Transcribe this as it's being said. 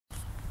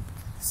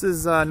This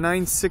is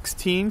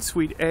 916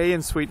 Suite A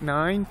and Suite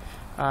 9.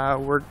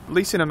 We're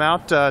leasing them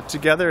out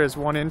together as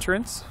one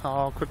entrance.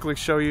 I'll quickly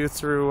show you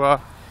through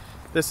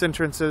this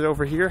entrance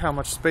over here how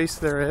much space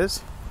there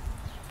is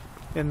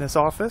in this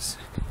office.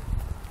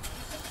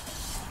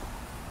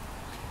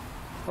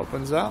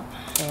 Opens up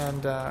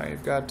and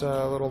you've got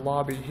a little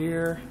lobby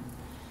here,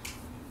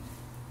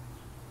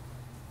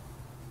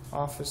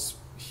 office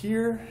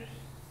here,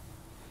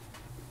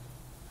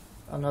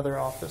 another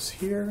office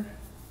here.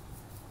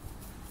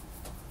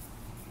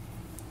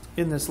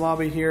 In this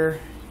lobby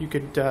here, you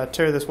could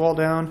tear this wall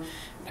down,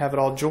 have it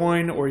all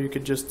join, or you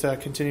could just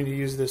continue to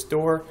use this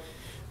door.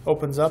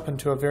 Opens up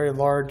into a very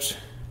large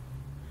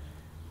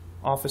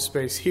office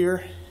space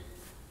here.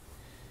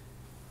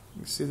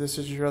 You can see this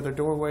is your other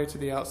doorway to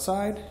the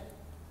outside.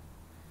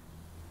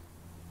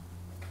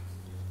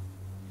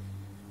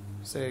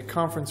 Say a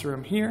conference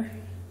room here,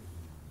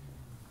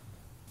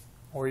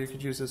 or you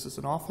could use this as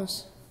an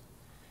office.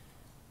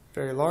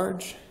 Very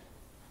large,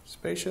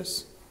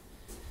 spacious.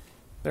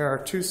 There are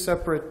two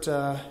separate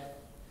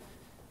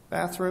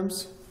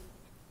bathrooms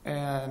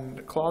and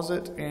a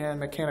closet and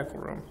mechanical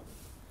room.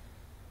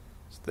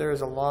 So there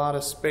is a lot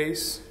of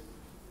space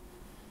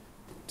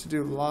to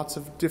do lots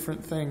of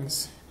different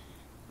things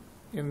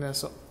in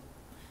this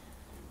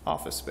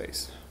office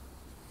space.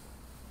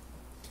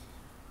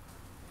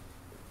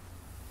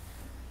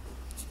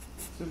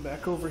 Zoom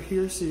back over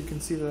here so you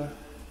can see the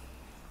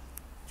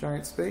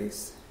giant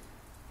space.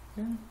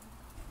 Yeah.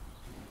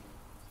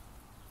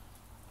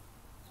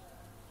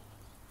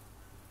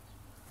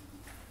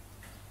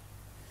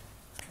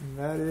 And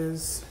that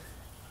is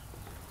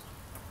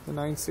the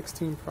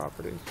 916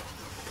 property.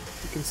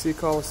 You can see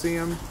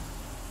Coliseum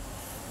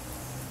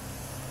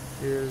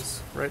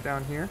is right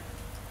down here.